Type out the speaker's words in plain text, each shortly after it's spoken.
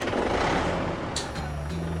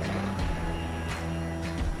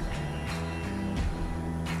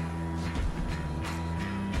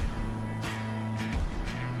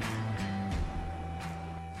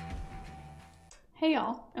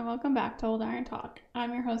welcome back to Old Iron Talk.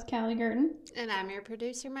 I'm your host, Callie Gurton, And I'm your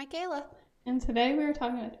producer, Michaela. and today we are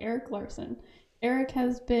talking with Eric Larson. Eric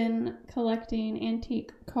has been collecting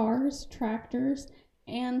antique cars, tractors,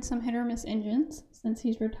 and some hit or miss engines since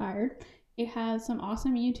he's retired. He has some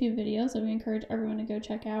awesome YouTube videos that we encourage everyone to go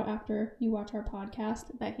check out after you watch our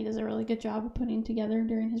podcast that he does a really good job of putting together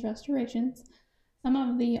during his restorations. Some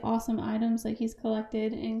of the awesome items that he's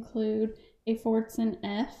collected include a Fordson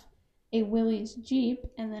F, a Willys Jeep,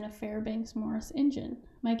 and then a Fairbanks Morris engine.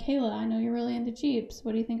 Michaela, I know you're really into Jeeps.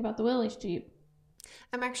 What do you think about the Willys Jeep?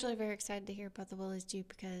 I'm actually very excited to hear about the Willys Jeep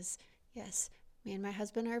because, yes, me and my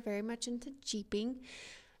husband are very much into Jeeping.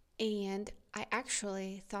 And I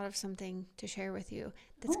actually thought of something to share with you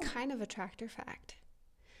that's Oh, kind of a tractor fact.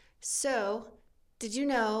 So, did you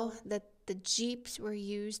know that the Jeeps were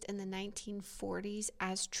used in the 1940s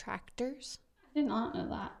as tractors? I did not know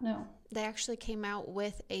that. No. They actually came out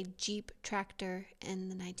with a Jeep tractor in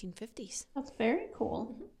the 1950s. That's very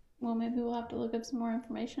cool. Well, maybe we'll have to look up some more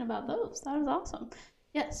information about those. That is awesome.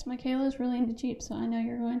 Yes, Michaela is really into Jeep, so I know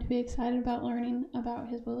you're going to be excited about learning about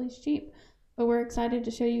his Willys Jeep. But we're excited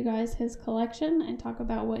to show you guys his collection and talk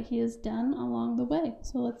about what he has done along the way.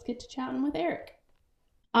 So let's get to chatting with Eric.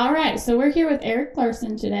 All right, so we're here with Eric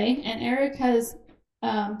Larson today, and Eric has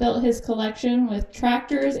built his collection with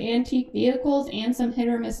tractors, antique vehicles, and some hit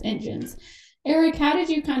or miss engines. Eric, how did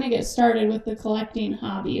you kind of get started with the collecting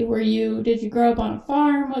hobby? Did you grow up on a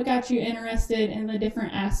farm? What got you interested in the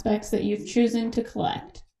different aspects that you've chosen to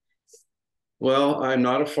collect? Well, I'm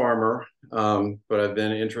not a farmer, but I've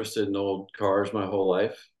been interested in old cars my whole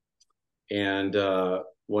life. And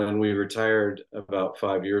when we retired about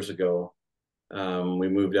 5 years ago, we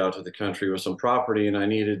moved out to the country with some property, and I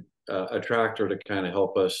needed a tractor to kind of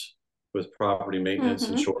help us with property maintenance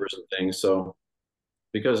and Mm-hmm. chores and things. So,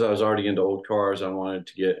 because I was already into old cars, I wanted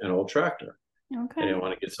to get an old tractor. I Okay. didn't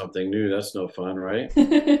want to get something new. That's no fun, right?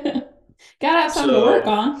 Gotta have something to work So,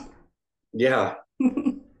 on. yeah.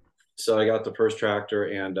 So I got the first tractor,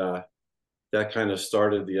 and that kind of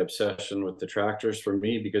started the obsession with the tractors for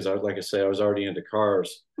me because like I say, I was already into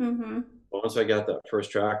cars. Mm-hmm. But once I got that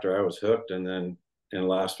first tractor, I was hooked. And then in the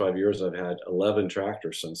last 5 years, I've had 11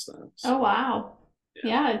 tractors since then. Oh, So wow. yeah,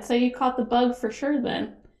 Yeah, I'd say you caught the bug for sure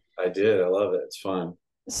then. I did. I love it. It's fun.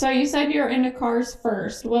 So you said you were into cars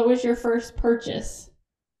first. What was your first purchase?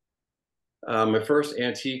 My first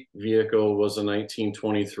antique vehicle was a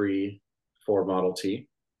 1923 Ford Model T.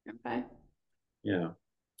 Okay. Yeah.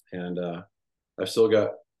 And I've still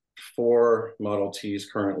got four Model Ts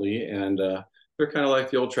currently. And they're kind of like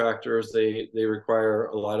the old tractors. They require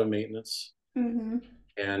a lot of maintenance. Mm-hmm.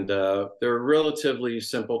 And they're relatively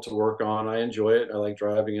simple to work on. I enjoy it. I like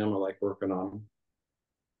driving them. I like working on them.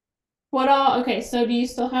 Okay, so do you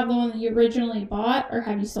still have the one that you originally bought, or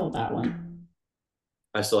have you sold that one?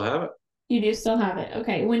 I still have it. You do still have it.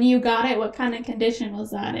 Okay. When you got it, what kind of condition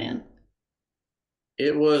was that in?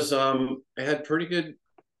 It had pretty good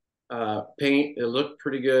paint. It looked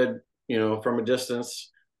pretty good, from a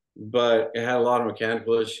distance, but it had a lot of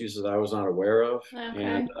mechanical issues that I was not aware of.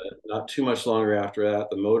 And Okay. not too much longer after that,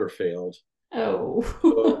 the motor failed. Oh.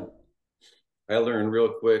 So I learned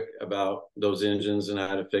real quick about those engines and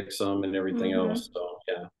how to fix them and everything Mm-hmm. else. So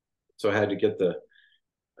yeah, so I had to get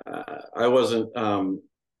I wasn't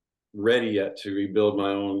ready yet to rebuild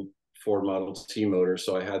my own Ford Model T motor,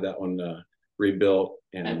 so I had that one rebuilt,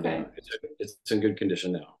 and Okay. it's in good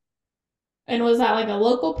condition now. And was that like a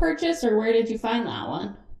local purchase, or where did you find that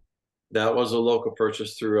one? That was a local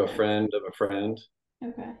purchase through a friend of a friend.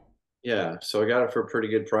 Okay. Yeah, so I got it for a pretty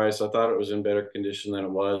good price. I thought it was in better condition than it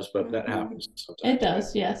was, but that Mm-hmm. happens It sometimes, right?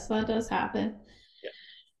 does. Yes, that does happen. Yeah.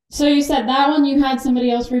 So you said that one you had somebody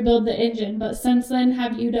else rebuild the engine, but since then,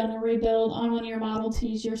 have you done a rebuild on one of your Model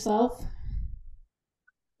Ts yourself?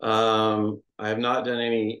 I have not done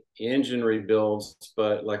any engine rebuilds,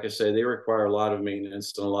 but like I say, they require a lot of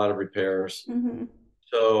maintenance and a lot of repairs. Mm-hmm.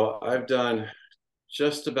 So I've done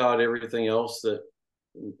just about everything else that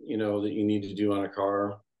you need to do on a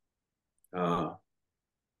car. Uh,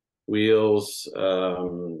 Wheels,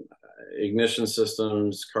 ignition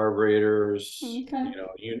systems, carburetors, Okay.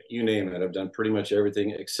 you name it. I've done pretty much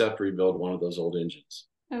everything except rebuild one of those old engines.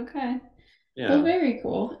 Okay. Well, Yeah. very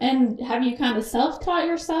cool. And have you kind of self-taught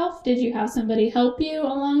yourself? Did you have somebody help you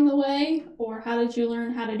along the way, or how did you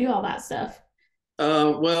learn how to do all that stuff?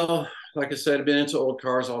 Well, like I said, I've been into old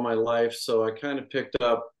cars all my life, so I kind of picked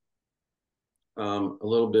up a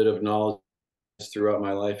little bit of knowledge throughout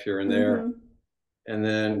my life here and there. Mm-hmm. And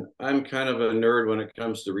then I'm kind of a nerd when it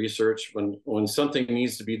comes to research. When something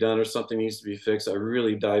needs to be done or something needs to be fixed, I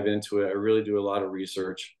really dive into it. I really do a lot of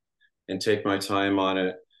research and take my time on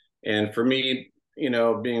it. And for me,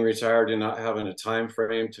 being retired and not having a time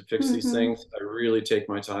frame to fix these things, I really take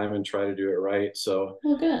my time and try to do it right. So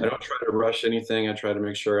Well, I good. don't try to rush anything. I try to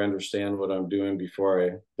make sure I understand what I'm doing before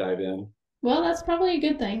I dive in. Well, that's probably a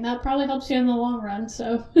good thing. That probably helps you in the long run.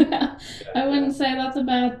 So I Yeah, wouldn't say that's a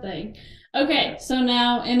bad thing. Okay, so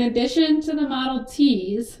now in addition to the Model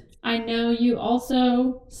Ts, I know you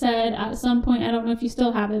also said at some point, I don't know if you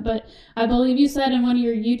still have it, but I believe you said in one of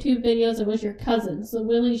your YouTube videos it was your cousin's, the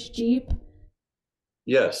Willys Jeep.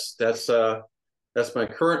 yes, that's my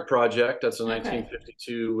current project. That's a Okay.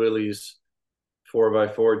 1952 Willys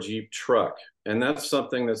 4x4 Jeep truck, and that's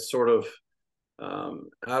something that's sort of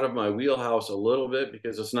out of my wheelhouse a little bit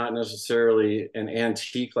because it's not necessarily an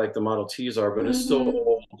antique like the Model Ts are, but it's still Mm-hmm.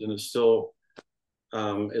 old and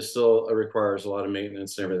it still requires a lot of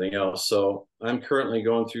maintenance and everything else. So I'm currently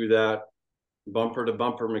going through that bumper to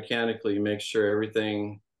bumper mechanically, make sure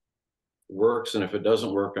everything works, and if it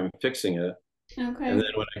doesn't work, I'm fixing it. And Okay.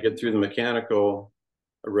 then when I get through the mechanical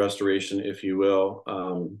restoration, if you will,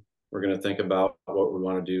 we're going to think about what we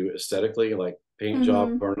want to do aesthetically, like paint job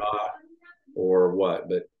Mm-hmm. or not, or what.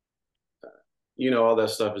 But all that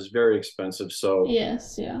stuff is very expensive. So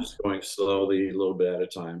Yes, yeah. just going slowly, a little bit at a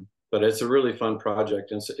time. But it's a really fun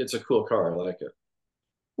project, and it's a cool car. I like it.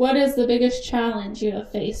 What is the biggest challenge you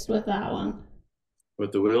have faced with that one?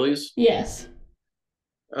 With the Willys, Yes.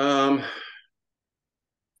 um,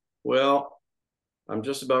 well, I'm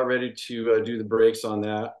just about ready to do the brakes on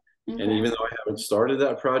that. And Okay. even though I haven't started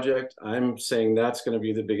that project, I'm saying that's going to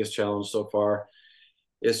be the biggest challenge so far.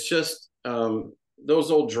 It's just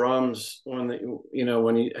those old drums when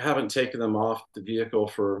you haven't taken them off the vehicle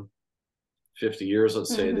for 50 years,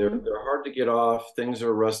 let's say, they're Mm-hmm. they're hard to get off. Things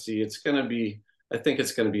are rusty. I think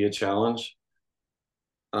it's going to be a challenge.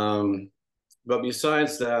 Um, but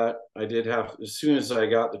besides that, as soon as I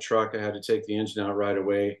got the truck, I had to take the engine out right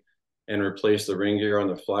away and replace the ring gear on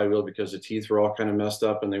the flywheel because the teeth were all kind of messed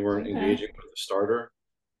up and they weren't Okay. engaging with the starter.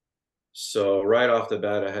 So right off the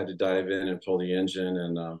bat, I had to dive in and pull the engine,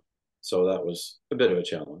 and so that was a bit of a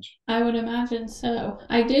challenge. I would imagine so.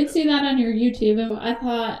 I did see that on your YouTube, and I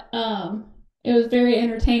thought it was very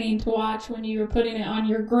entertaining to watch when you were putting it on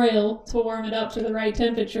your grill to warm it up to the right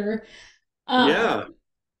temperature. Um, Yeah,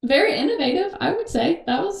 Very innovative, I would say.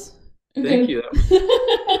 That was thank good. you.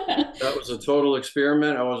 That was a total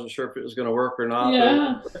experiment. I wasn't sure if it was going to work or not, but it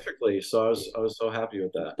Yeah, worked perfectly. So I was so happy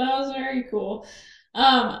with that. that was very cool.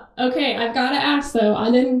 Okay, I've got to ask though, I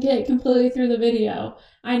didn't get completely through the video.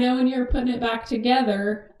 I know when you were putting it back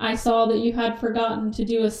together, I saw that you had forgotten to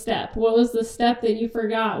do a step. What was the step that you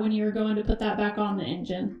forgot when you were going to put that back on the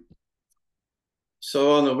engine?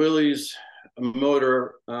 So on the Willys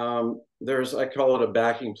motor, I call it a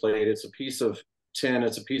backing plate. It's a piece of tin.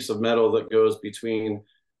 It's a piece of metal that goes between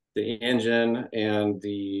the engine and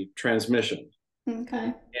the transmission. Okay.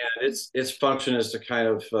 And its function is to kind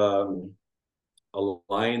of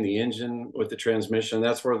align the engine with the transmission.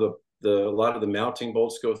 That's where a lot of the mounting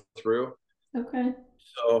bolts go through. Okay.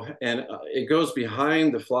 So, and it goes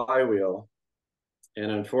behind the flywheel.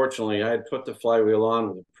 And unfortunately, I had put the flywheel on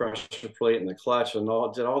with the pressure plate and the clutch and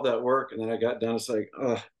did all that work. And then I got done. It's like,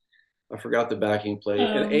 oh, I forgot the backing plate.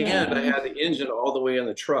 Oh And I no. had the engine all the way in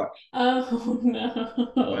the truck. Oh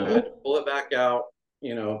So I had to no. pull it back out,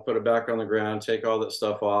 put it back on the ground, take all that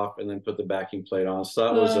stuff off, and then put the backing plate on. So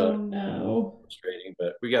that was Oh no. frustrating,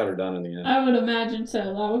 but we got her done in the end. I would imagine so.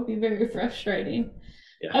 That would be very frustrating.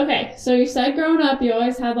 Yeah. Okay, so you said growing up you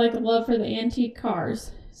always had like a love for the antique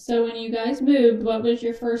cars. So when you guys moved, what was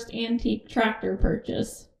your first antique tractor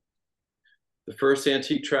purchase? The first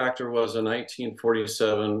antique tractor was a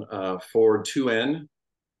 1947 Ford 2N,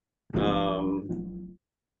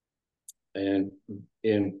 and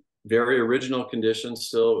in very original condition.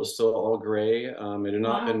 Still, it was still all gray. It had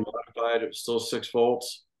not been Wow. modified. It was still 6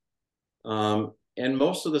 volts. And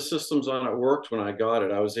most of the systems on it worked when I got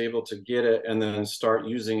it. I was able to get it and then start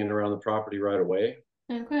using it around the property right away.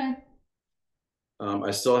 Okay.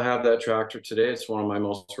 I still have that tractor today. It's one of my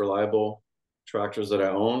most reliable tractors that I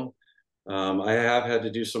own. I have had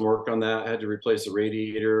to do some work on that. I had to replace the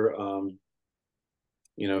radiator,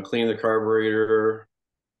 clean the carburetor,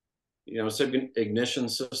 some ignition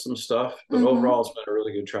system stuff. But Mm-hmm. overall, it's been a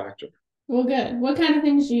really good tractor. Well, good. What kind of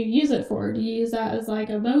things do you use it for? Do you use that as like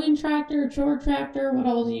a mowing tractor, chore tractor? What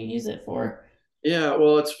all do you use it for? Yeah,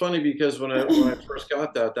 well, it's funny because when I first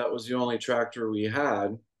got that, that was the only tractor we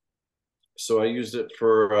had. So I used it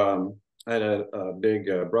for I had a big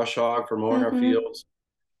brush hog for mowing our Mm-hmm. fields.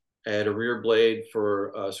 I had a rear blade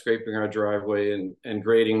for scraping our driveway and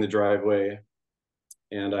grading the driveway.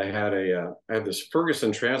 And I have this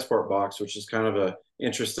Ferguson transport box, which is kind of a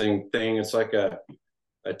interesting thing. It's like a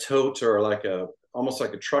tote or like almost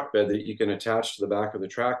like a truck bed that you can attach to the back of the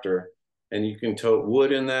tractor, and you can tote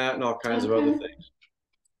wood in that and all kinds of other things.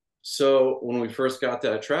 So when we first got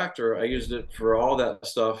that tractor, I used it for all that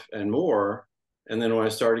stuff and more. And then when I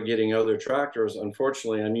started getting other tractors,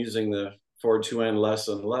 unfortunately, I'm using the Ford 2N less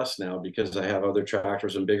and less now because I have other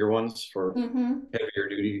tractors and bigger ones for heavier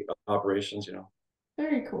duty operations, you know.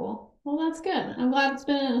 Very cool. Well, that's good. I'm glad it's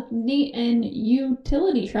been a neat and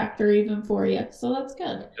utility tractor even for you. So that's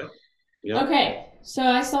good. Yeah. Okay. So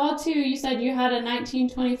I saw too, you said you had a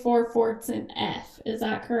 1924 Fordson F. Is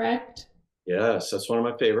that correct? Yes, that's one of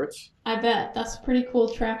my favorites. I bet. That's a pretty cool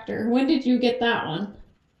tractor. When did you get that one?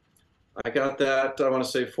 I got that, I want to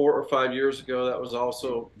say 4 or 5 years ago. That was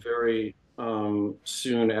also very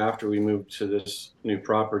soon after we moved to this new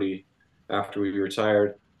property after we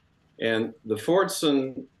retired. And the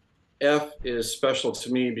Fordson F is special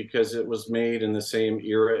to me because it was made in the same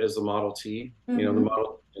era as the Model T. You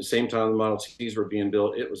know, the same time the Model Ts were being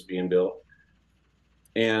built, it was being built.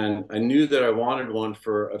 And I knew that I wanted one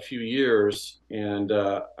for a few years, and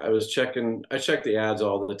I checked the ads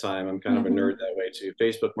all the time. I'm kind of a nerd that way too.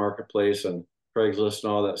 Facebook Marketplace and Craigslist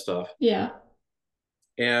and all that stuff. Yeah.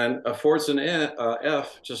 And a Fordson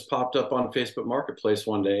F just popped up on Facebook Marketplace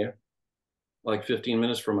one day, like 15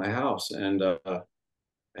 minutes from my house, and I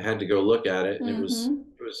had to go look at it. And it was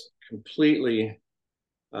completely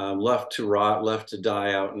left to rot, left to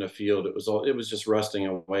die out in the field. It was just rusting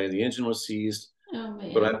away. The engine was seized. Oh,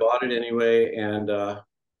 man. But I bought it anyway, and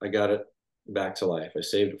I got it back to life. I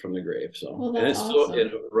saved it from the grave. So, well, and awesome.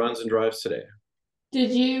 it runs and drives today.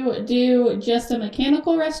 Did you do just a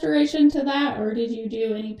mechanical restoration to that, or did you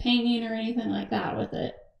do any painting or anything like that with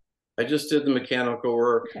it? I just did the mechanical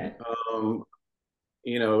work. Okay.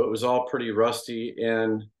 You know, it was all pretty rusty,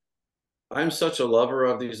 and I'm such a lover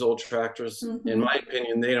of these old tractors. In my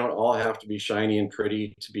opinion, they don't all have to be shiny and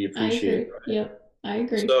pretty to be appreciated. I agree. Right? Yep, I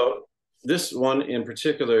agree. So this one in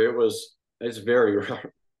particular, it's very,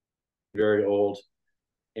 very old.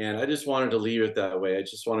 And I just wanted to leave it that way. I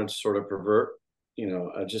just wanted to sort of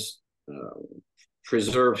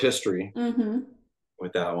preserve history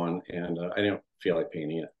with that one. And I didn't feel like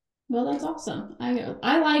painting it. Well, that's awesome.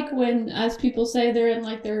 I like when, as people say, they're in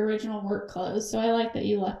like their original work clothes. So I like that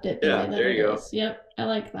you left it the way that it is. Yep, I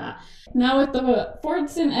like that. Now with the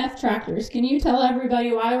Fordson F tractors, can you tell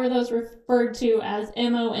everybody why were those referred to as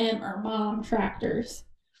MOM or MOM tractors?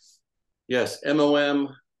 Yes,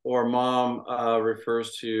 MOM or MOM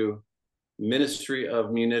refers to Ministry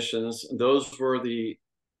of Munitions. Those were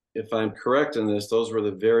if I'm correct in this, those were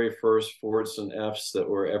the very first Fordson Fs that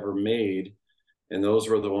were ever made. And those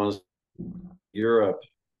were the ones in Europe,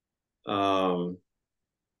 I want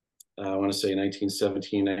to say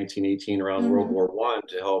 1917, 1918, around World War I,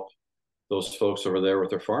 to help those folks over there with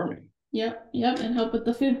their farming. Yep, and help with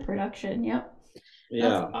the food production. Yep. Yeah.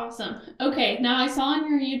 That's awesome. Okay, now I saw on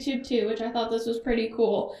your YouTube too, which I thought this was pretty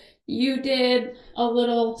cool. You did a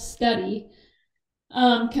little study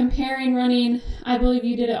comparing running, I believe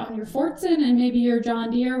you did it on your Fordson and maybe your John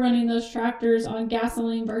Deere, running those tractors on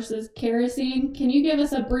gasoline versus kerosene. Can you give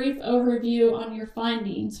us a brief overview on your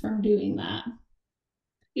findings from doing that?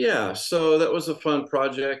 Yeah, so that was a fun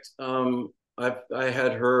project. I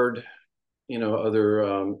had heard,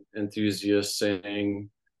 other enthusiasts saying,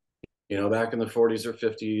 back in the 40s or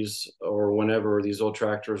 50s or whenever these old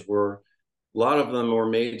tractors were, a lot of them were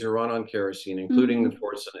made to run on kerosene, including the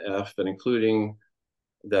Fordson F and including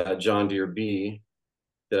that John Deere B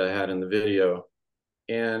that I had in the video.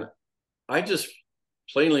 And I just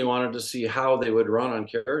plainly wanted to see how they would run on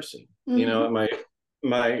kerosene.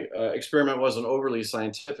 My experiment wasn't overly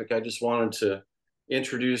scientific. I just wanted to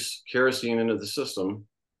introduce kerosene into the system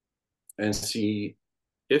and see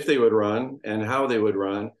if they would run and how they would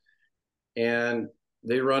run. And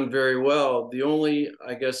they run very well. The only,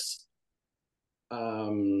 I guess,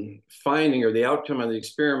 finding or the outcome of the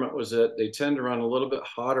experiment was that they tend to run a little bit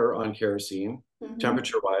hotter on kerosene,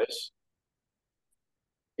 temperature wise.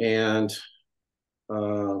 And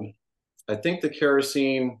I think the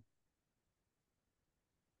kerosene,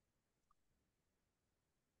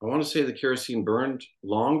 I want to say the kerosene burned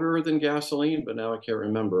longer than gasoline, but now I can't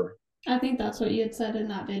remember. I think that's what you had said in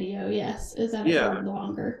that video. Yes, is that it burned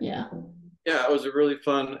longer? Yeah. Yeah, it was a really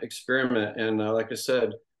fun experiment, and like I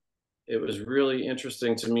said, it was really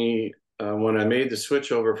interesting to me when I made the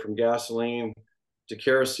switch over from gasoline to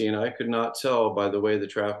kerosene. I could not tell by the way the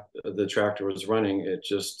tractor was running. It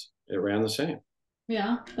ran the same.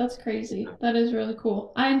 Yeah, that's crazy. That is really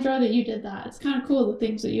cool. I enjoy that you did that. It's kind of cool the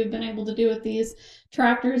things that you've been able to do with these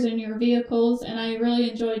tractors and your vehicles, and I really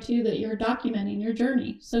enjoy too that you're documenting your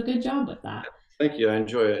journey. So good job with that. Thank you. I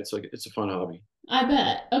enjoy it. It's a fun hobby. I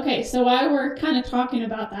bet. Okay, so while we're kind of talking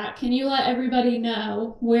about that, can you let everybody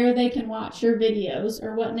know where they can watch your videos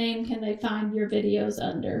or what name can they find your videos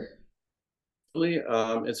under?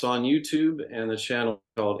 It's on YouTube and the channel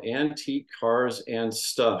called Antique Cars and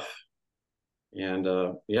Stuff. And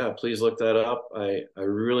yeah, please look that up. I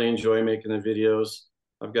really enjoy making the videos.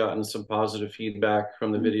 I've gotten some positive feedback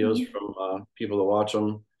from the videos Mm-hmm. from people that watch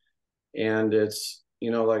them. And it's,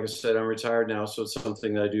 like I said, I'm retired now, so it's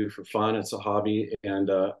something that I do for fun. It's a hobby. And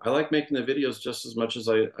I like making the videos just as much as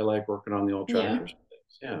I like working on the old Yeah. tractors.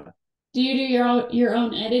 Yeah, Do you do your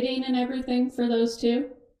own editing and everything for those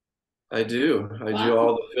too? I do. I do all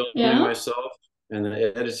Wow. the filming Yeah. myself and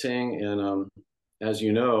the editing. And as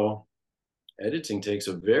you know, editing takes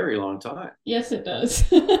a very long time, Yes, it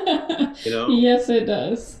does. you know? Yes, it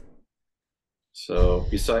does. So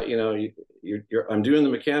beside, I'm doing the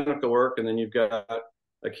mechanical work, and then you've got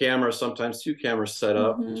a camera, sometimes two cameras set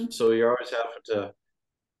up. Mm-hmm. So you're always having to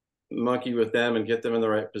monkey with them and get them in the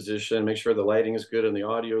right position, make sure the lighting is good and the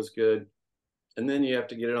audio is good. And then you have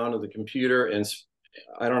to get it onto the computer. And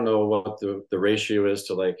I don't know what the ratio is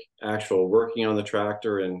to like actual working on the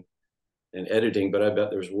tractor and editing, but I bet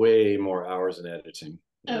there's way more hours in editing.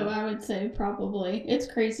 Oh, Yeah. I would say probably. It's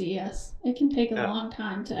crazy, yes. It can take a Yeah. long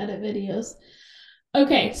time to edit videos.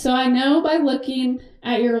 Okay, so I know by looking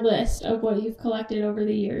at your list of what you've collected over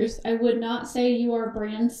the years, I would not say you are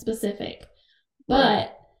brand specific. Right.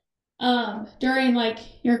 But during like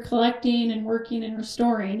your collecting and working and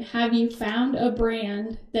restoring, have you found a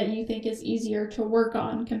brand that you think is easier to work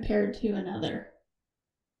on compared to another?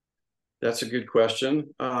 That's a good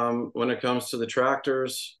question. When it comes to the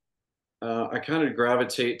tractors, I kind of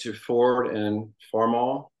gravitate to Ford and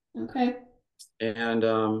Farmall. Okay. And,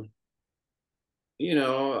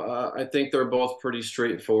 I think they're both pretty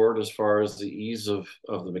straightforward as far as the ease of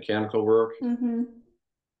the mechanical work. Mm-hmm.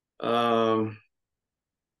 Um,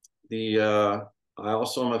 I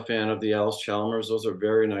also am a fan of the Alice Chalmers. Those are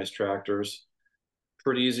very nice tractors.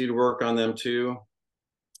 Pretty easy to work on them too.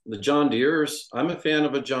 The John Deere's, I'm a fan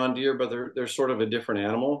of a John Deere, but they're sort of a different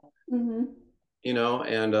animal, Mm-hmm.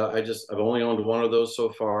 and I've only owned one of those so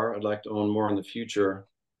far. I'd like to own more in the future.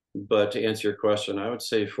 But to answer your question, I would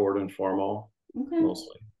say Ford and Farmall Okay.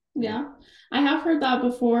 mostly. Yeah. Yeah. I have heard that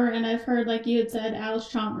before, and I've heard, like you had said, Alice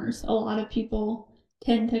Chalmers. A lot of people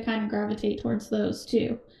tend to kind of gravitate towards those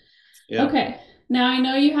too. Yeah. Okay. Now I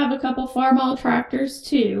know you have a couple Farmall tractors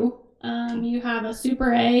too. You have a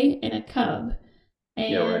Super A and a Cub,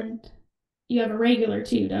 Yeah, right. and you have a regular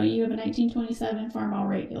too, don't you? You have a 1927 Farmall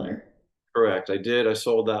regular. Correct. I did. I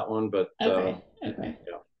sold that one, but Okay. Okay.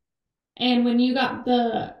 yeah. And when you got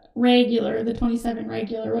the regular, the 27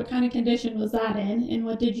 regular, what kind of condition was that in, and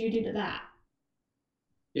what did you do to that?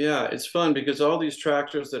 Yeah, it's fun because all these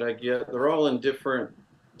tractors that I get, they're all in different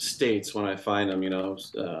states when I find them.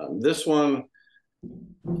 This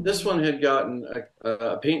one had gotten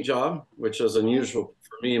a paint job, which is unusual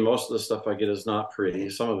for me. Most of the stuff I get is not pretty.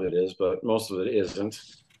 Some of it is, but most of it isn't.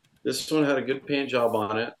 This one had a good paint job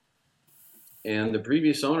on it, and the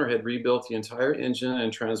previous owner had rebuilt the entire engine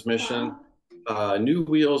and transmission, Wow. new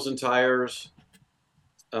wheels and tires,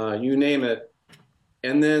 you name it,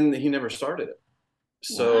 and then he never started it.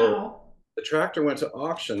 So Wow. the tractor went to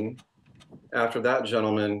auction after that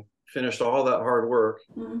gentleman finished all that hard work,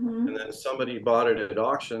 and Mm-hmm. then somebody bought it at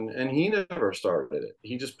auction, and he never started it.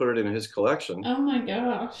 He just put it in his collection. Oh my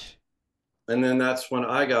gosh. And then that's when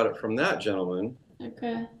I got it from that gentleman,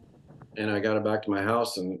 Okay. and I got it back to my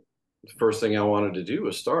house. And the first thing I wanted to do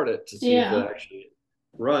was start it to see if it Yeah. actually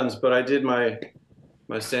runs. But I did my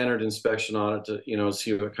standard inspection on it to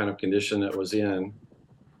see what kind of condition it was in.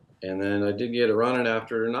 And then I did get it running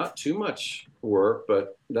after not too much work,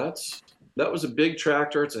 but that was a big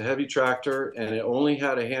tractor. It's a heavy tractor, and it only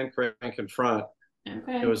had a hand crank in front. It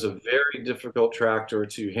Okay. was a very difficult tractor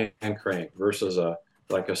to hand crank versus a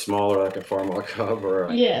smaller, like a Farmall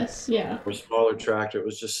Cub Yes. Yeah. or smaller tractor. It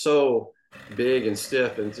was just so big and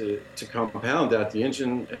stiff, and to compound that, the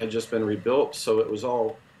engine had just been rebuilt, so it was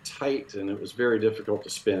all tight and it was very difficult to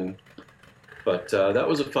spin. But that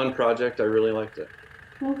was a fun project. I really liked it.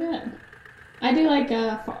 Well, good. I do like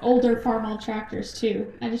older Farmall tractors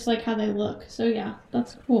too. I just like how they look. So yeah,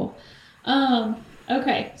 that's cool.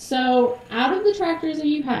 Okay, so out of the tractors that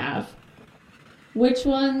you have, which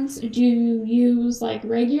ones do you use like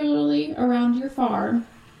regularly around your farm,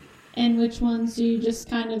 and which ones do you just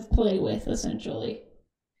kind of play with essentially?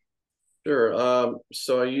 Sure.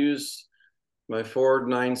 So I use my Ford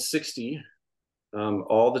 960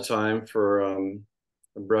 all the time for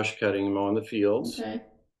brush cutting and mowing the fields. Okay.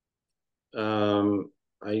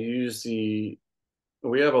 I use the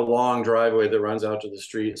we have a long driveway that runs out to the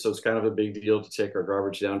street, so it's kind of a big deal to take our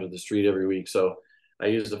garbage down to the street every week. So I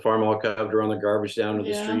use the Farmall Cub to run the garbage down to the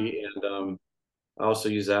Yeah. street, and I also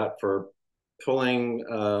use that for pulling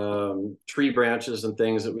tree branches and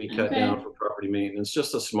things that we cut Okay. down for property maintenance,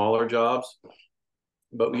 just the smaller jobs.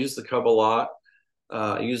 But we use the Cub a lot.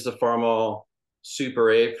 I use the Farmall Super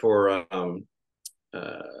 8 for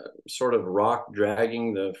sort of rock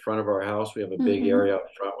dragging the front of our house. We have a big Mm-hmm. area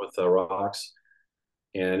up front with rocks,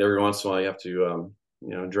 and every once in a while you have to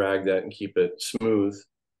drag that and keep it smooth.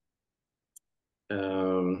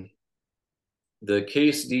 The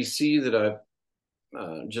Case DC that I've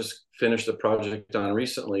just finished a project on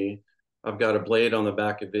recently, I've got a blade on the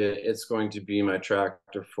back of it. It's going to be my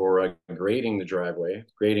tractor for grading the driveway,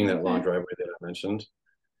 grading that long Okay. driveway that I mentioned.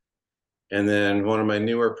 And then one of my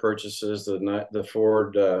newer purchases, the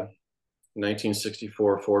Ford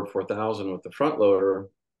 1964 Ford 4000 with the front loader.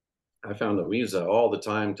 I found that we use that all the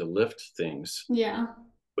time to lift things. Yeah.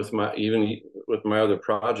 Even with my other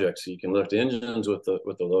projects, you can lift engines with the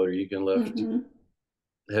loader. You can lift Mm-hmm.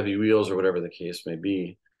 heavy wheels or whatever the case may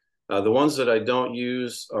be. The ones that I don't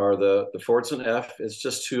use are the Fordson F. It's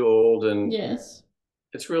just too old, and Yes.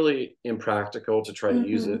 it's really impractical to try to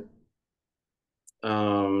use Mm-hmm.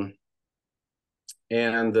 it.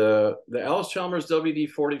 And the Allis-Chalmers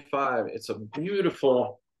WD-45. It's a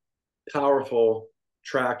beautiful, powerful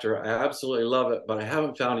tractor. I absolutely love it, but I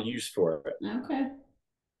haven't found a use for it Okay.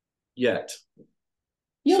 yet.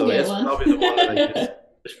 You'll So get it's one. probably the one that I use.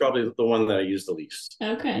 It's probably the one that I use the least.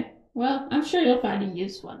 Okay. Well, I'm sure you'll find a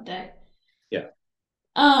use one day. Yeah.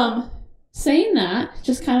 Um, Saying that,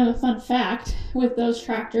 just kind of a fun fact with those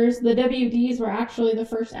tractors, the WDs were actually the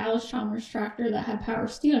first Allis-Chalmers tractor that had power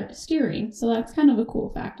steering. So that's kind of a cool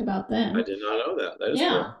fact about them. I did not know that. That is Yeah.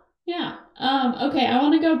 cool. Yeah. Okay, I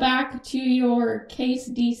want to go back to your Case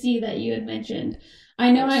DC that you had mentioned. I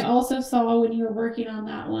know Yes. I also saw when you were working on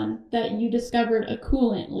that one that you discovered a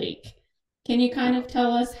coolant leak. Can you kind of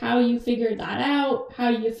tell us how you figured that out, how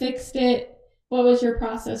you fixed it? What was your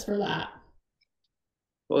process for that?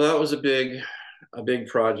 Well, that was a big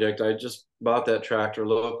project. I just bought that tractor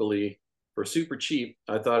locally for super cheap.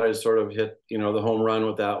 I thought I'd sort of hit, the home run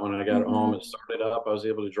with that one. I got it home and started up. I was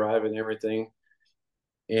able to drive it and everything.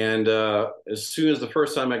 And as soon as the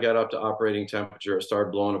first time I got up to operating temperature, it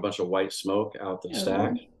started blowing a bunch of white smoke out the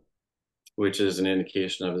stack, which is an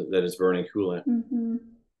indication of that it's burning coolant. Mm-hmm.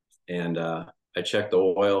 And I checked the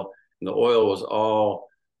oil, and the oil was all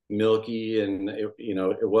milky, and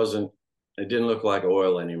it didn't look like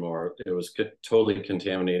oil anymore. It was totally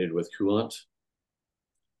contaminated with coolant.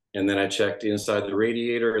 And then I checked inside the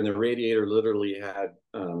radiator, and the radiator literally had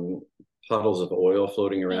puddles of oil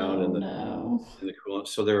floating around in the coolant.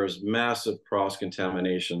 So there was massive cross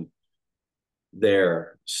contamination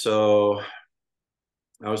there. So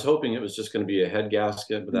I was hoping it was just going to be a head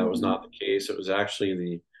gasket, but that was not the case. It was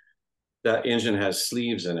actually that engine has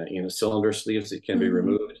sleeves in it, cylinder sleeves that can be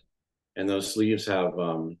removed. And those sleeves have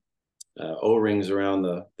O-rings around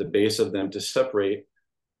the base of them to separate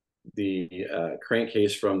the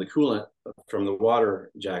crankcase from the coolant, from the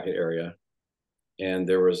water jacket area. And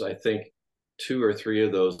there was, I think, 2 or 3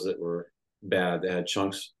 of those that were bad, that had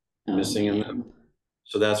chunks missing in them.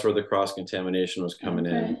 So that's where the cross contamination was coming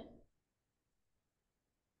in.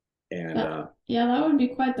 And yeah, that would be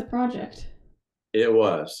quite the project. It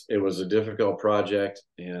was a difficult project,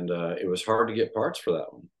 and it was hard to get parts for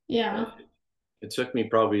that one. Yeah. It took me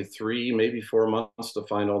probably 3, maybe 4 months to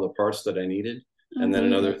find all the parts that I needed, and then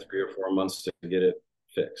another 3 or 4 months to get it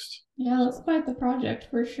fixed. Yeah, that's quite the project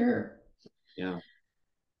for sure. Yeah.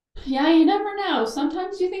 Yeah, you never know.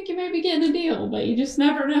 Sometimes you think you may be getting a deal, but you just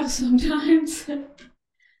never know sometimes.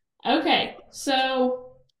 Okay,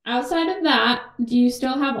 so outside of that, do you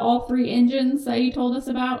still have all 3 engines that you told us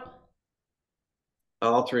about?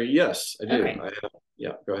 All 3, yes, I do. Okay. I have.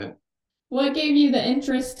 Yeah, go ahead. What gave you the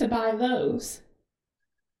interest to buy those?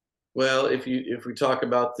 Well, if we talk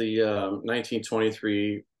about the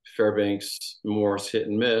 1923 Fairbanks Morse hit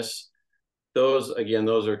and miss, those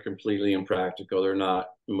are completely impractical. They're not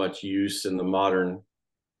much use in the modern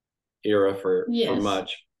era for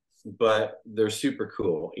much, but they're super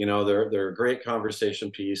cool. They're a great conversation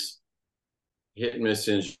piece. Hit and miss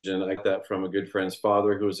engine. I got that from a good friend's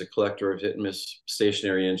father, who was a collector of hit and miss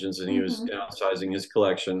stationary engines, and he was downsizing his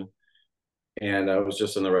collection. And I was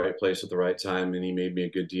just in the right place at the right time, and he made me a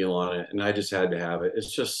good deal on it, and I just had to have it.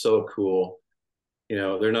 It's just so cool.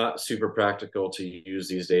 They're not super practical to use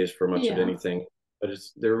these days for much of anything, but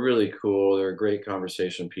they're really cool. They're a great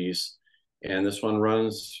conversation piece, and this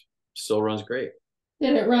one still runs great.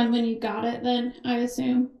 Did it run when you got it then, I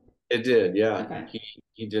assume? It did, yeah. Okay.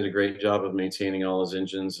 He did a great job of maintaining all his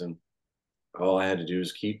engines, and all I had to do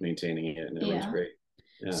is keep maintaining it, and it runs Yeah. great.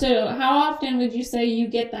 Yeah. So, how often would you say you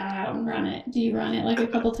get that out and run it? Do you run it like a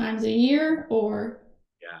couple times a year or?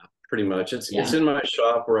 Yeah, pretty much. It's Yeah. in my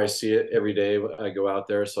shop where I see it every day when I go out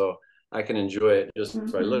there, so I can enjoy it just by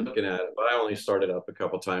Mm-hmm. looking at it. But I only start it up a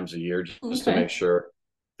couple times a year just to make Okay. sure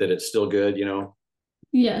that it's still good, you know.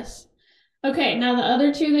 Yes. Okay, now the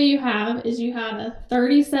other two that you have is you have a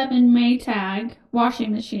 37 Maytag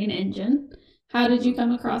washing machine engine. How did you Mhm.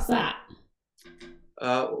 come across that?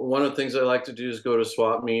 One of the things I like to do is go to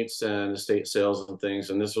swap meets and estate sales and things,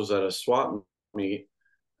 and this was at a swap meet.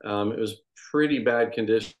 It was pretty bad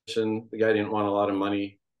condition. The guy didn't want a lot of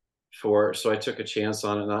money for it, so I took a chance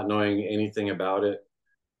on it, not knowing anything about it.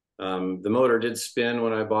 The motor did spin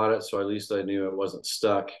when I bought it, so at least I knew it wasn't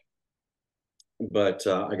stuck. But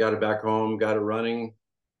I got it back home, got it running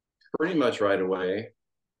pretty much right away.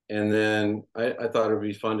 And then I thought it would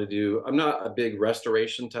be fun to do. I'm not a big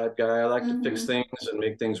restoration type guy. I like to fix Mm-hmm. things and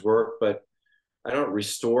make things work, but I don't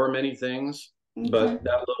restore many things. Okay. But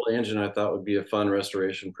that little engine I thought would be a fun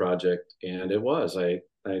restoration project, and it was. I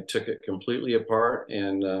took it completely apart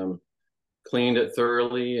and cleaned it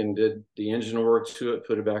thoroughly and did the engine work to it,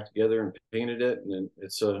 put it back together and painted it, and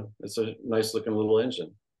it's a nice looking little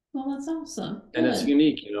engine. Well, that's awesome. And it's Good.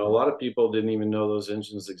 unique. You know, a lot of people didn't even know those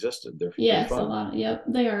engines existed. They're Yes, a fun. lot. Yep,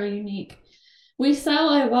 they are unique. We sell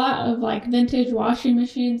a lot of like vintage washing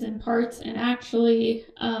machines and parts, and actually,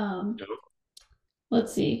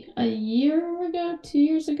 let's see, a year ago, 2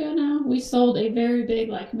 years ago now, we sold a very big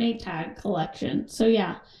like Maytag collection. So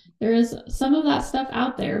yeah, there is some of that stuff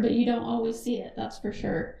out there, but you don't always see it, that's for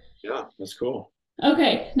sure. Yeah, that's cool.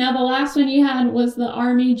 Okay, now the last one you had was the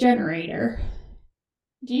Army generator.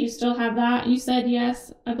 Do you still have that? You said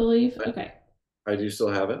yes, I believe. Okay. I do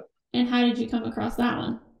still have it. And how did you come across that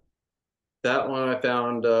one? That one I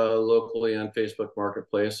found locally on Facebook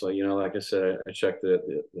Marketplace. So, you know, like I said, I checked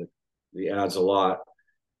the ads a lot,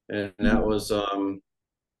 and that was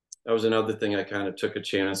another thing I kind of took a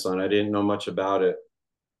chance on. I didn't know much about it,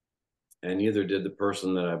 and neither did the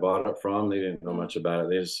person that I bought it from. They didn't know much about it.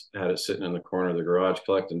 They just had it sitting in the corner of the garage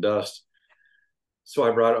collecting dust. So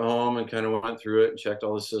I brought it home and kind of went through it and checked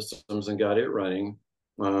all the systems and got it running.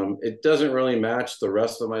 It doesn't really match the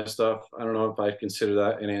rest of my stuff. I don't know if I consider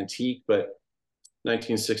that an antique, but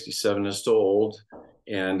 1967 is still old,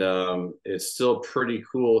 and it's still pretty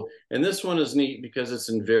cool. And this one is neat because it's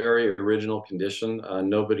in very original condition.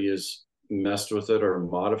 Nobody has messed with it or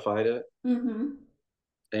modified it, Mm-hmm.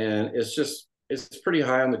 and it's pretty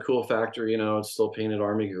high on the cool factor. You know, it's still painted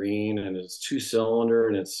army green, and it's two cylinder,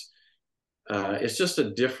 and it's just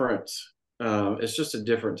a different it's just a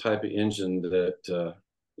different type of engine that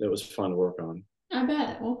was fun to work on. I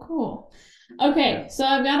bet. Well, cool. Okay, Yeah. so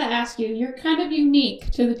I've got to ask you, you're kind of unique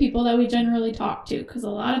to the people that we generally talk to because a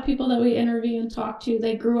lot of people that we interview and talk to,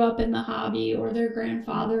 they grew up in the hobby or their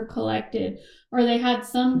grandfather collected or they had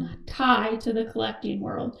some tie to the collecting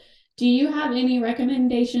world. Do you have any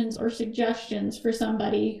recommendations or suggestions for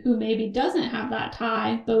somebody who maybe doesn't have that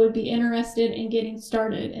tie but would be interested in getting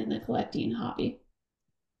started in the collecting hobby?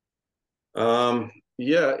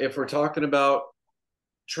 Yeah, if we're talking about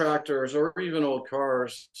tractors or even old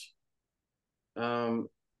cars, um,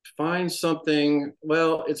 find something.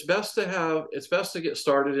 Well, it's best to get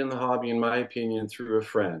started in the hobby, in my opinion, through a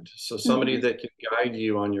friend. So somebody Mm-hmm. that can guide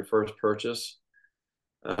you on your first purchase.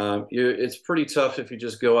 It's pretty tough if you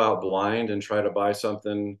just go out blind and try to buy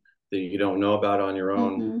something that you don't know about on your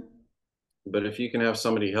own. Mm-hmm. But if you can have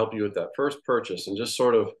somebody help you with that first purchase and just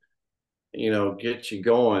sort of, you know, get you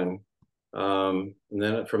going, and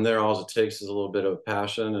then from there, all it takes is a little bit of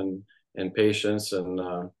passion and patience and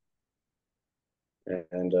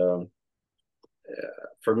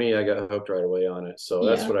for me, I got hooked right away on it. So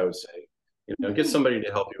that's Yeah. what I would say. You know, get Okay. somebody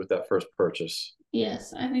to help you with that first purchase.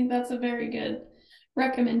 Yes, I think that's a very good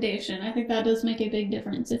recommendation. I think that does make a big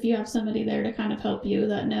difference if you have somebody there to kind of help you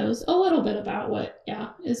that knows a little bit about what,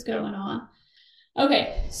 yeah, is Yeah. going on.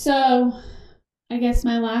 Okay, so I guess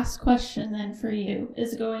my last question then for you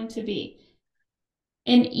is going to be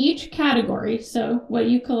in each category, so what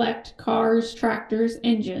you collect cars, tractors,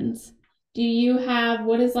 engines, do you have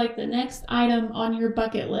what is like the next item on your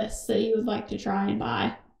bucket list that you would like to try and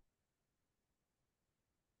buy?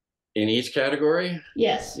 In each category,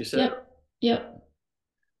 Yes. you said? Yep. Yep.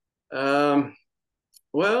 Um,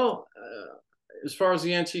 well, as far as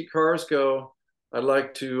the antique cars go, I'd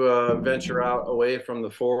like to venture out away from the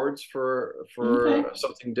Fords Okay. for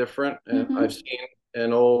something different. And I've Mm-hmm. seen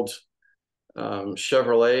an old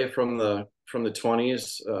Chevrolet from the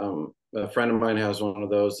 20s. A friend of mine has one of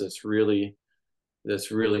those that's really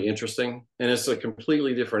that's really interesting, and it's a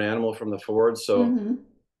completely different animal from the Ford. So Mm-hmm.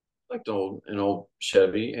 like an old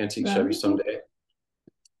Chevy, antique Chevy Very cool. someday.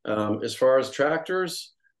 As far as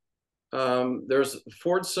tractors, there's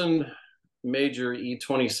Fordson Major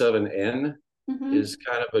E27N Mm-hmm. is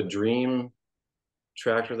kind of a dream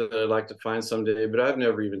tractor that I'd like to find someday, but I've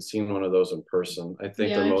never even seen one of those in person. I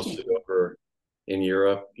think Yeah, they're I mostly can't. over in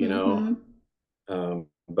Europe, Mm-hmm.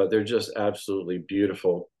 but they're just absolutely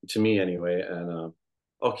beautiful to me anyway, and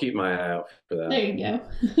I'll keep my eye out for There that. you go.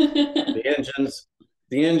 The engines,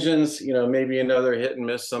 the engines, maybe another hit and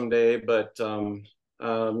miss someday, but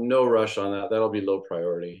no rush on that. That'll be low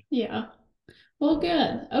priority. Yeah. Well,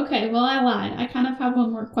 good. Okay, well, I lied. I kind of have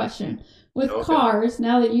one more question. With Okay. cars,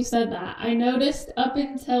 now that you said that, I noticed up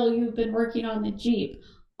until you've been working on the Jeep,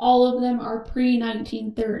 all of them are pre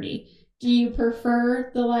 1930. Do you prefer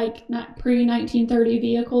the like not pre 1930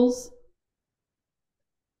 vehicles?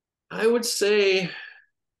 I would say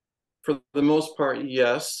for the most part,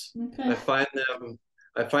 yes. Okay. I find them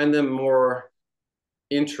I find them more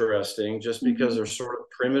interesting just because they're Mm-hmm. sort of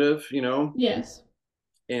primitive, Yes.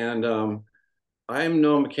 and I'm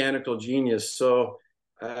no mechanical genius, so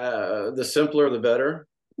the simpler the better,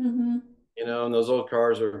 Mm-hmm. and those old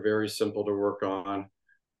cars are very simple to work on.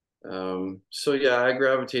 So yeah, I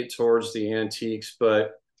gravitate towards the antiques,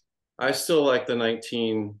 but I still like the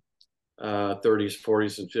 1930s,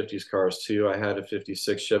 40s, and 50s cars too. I had a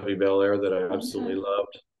 56 Chevy Bel Air that I Okay. absolutely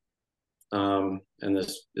loved. And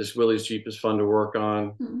this Willys Jeep is fun to work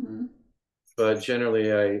on, Mm-hmm. but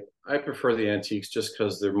generally I prefer the antiques just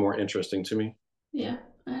because they're more interesting to me. Yeah,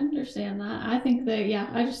 I understand that. I think that, yeah,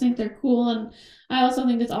 I just think they're cool. And I also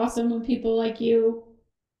think it's awesome when people like you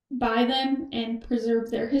buy them and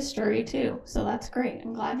preserve their history too. So that's great.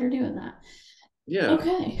 I'm glad you're doing that. Yeah,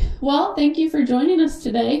 Okay. Well, thank you for joining us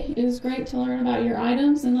today. It was great to learn about your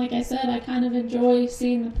items. And like I said, I kind of enjoy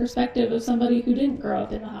seeing the perspective of somebody who didn't grow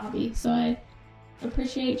up in the hobby. So I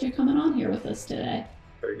appreciate you coming on here with us today.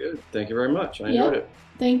 very good. Thank you very much. I enjoyed Yep. it.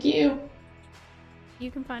 Thank you.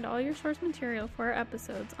 You can find all your source material for our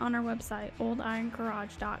episodes on our website,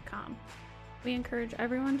 oldirongarage.com. We encourage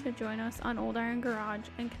everyone to join us on Old Iron Garage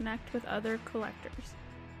and connect with other collectors.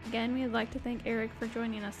 Again, we'd like to thank Eric for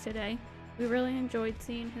joining us today. We really enjoyed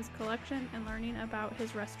seeing his collection and learning about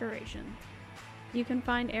his restorations. You can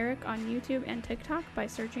find Eric on YouTube and TikTok by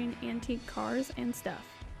searching Antique Cars and Stuff.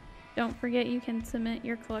 Don't forget you can submit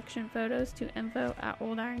your collection photos to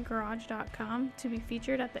info@oldirongarage.com to be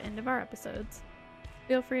featured at the end of our episodes.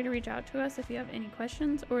 Feel free to reach out to us if you have any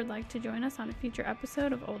questions or would like to join us on a future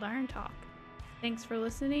episode of Old Iron Talk. Thanks for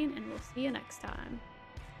listening, and we'll see you next time.